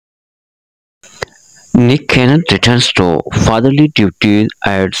Nick Cannon returns to fatherly duties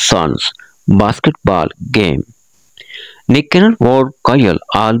at son's basketball game. Nick Cannon wore Kyle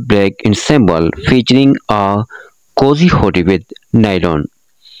all-black ensemble featuring a cozy hoodie with nylon.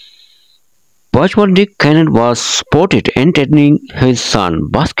 Patchwork Nick Cannon was spotted attending his son's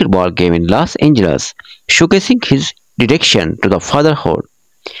basketball game in Los Angeles, showcasing his dedication to the fatherhood.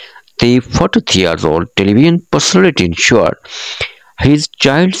 The 43-year-old television personality ensured his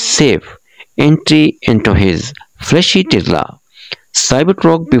child's safe entry into his flashy Tesla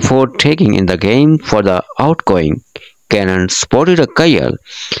Cybertruck before taking in the game for the outgoing. Cannon spotted a Kyle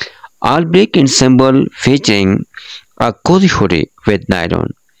all-black ensemble featuring a cozy hoodie with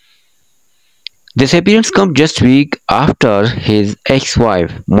nylon. This appearance comes just a week after his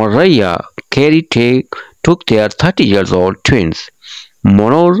ex-wife Mariah Carey took their 30-year-old twins,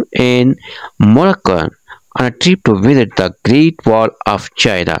 Monroe and Moroccan, on a trip to visit the Great Wall of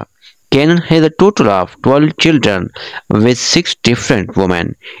China. Cannon has a total of 12 children with 6 different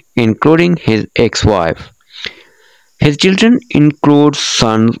women, including his ex-wife. His children include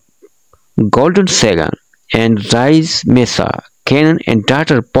son Golden Sagan and Rise Mesa, Cannon and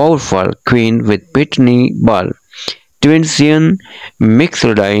daughter Powerful Queen with Brittany Ball, twins Zion,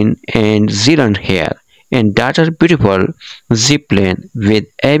 Mixeldine and Zilan Hair, and daughter Beautiful Zipline with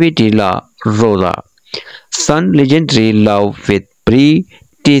Abby De La Rosa, son Legendary Love with Brie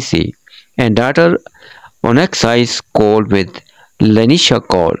TC, and daughter Onyx Cole with Lanisha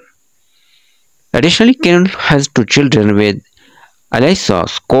Cole. Additionally, Cannon has 2 children with Alyssa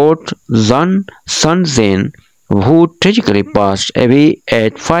Scott, son Zane, who tragically passed away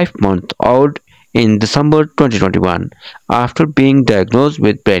at 5 months old in December 2021 after being diagnosed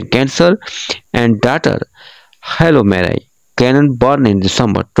with brain cancer, and daughter Hello Mary, Cannon, born in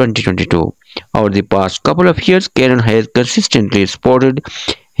December 2022. Over the past couple of years, Cannon has consistently supported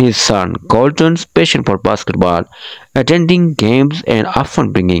his son Golden's passion for basketball, attending games and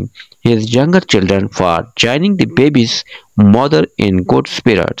often bringing his younger children for joining the baby's mother in good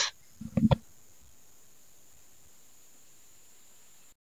spirits.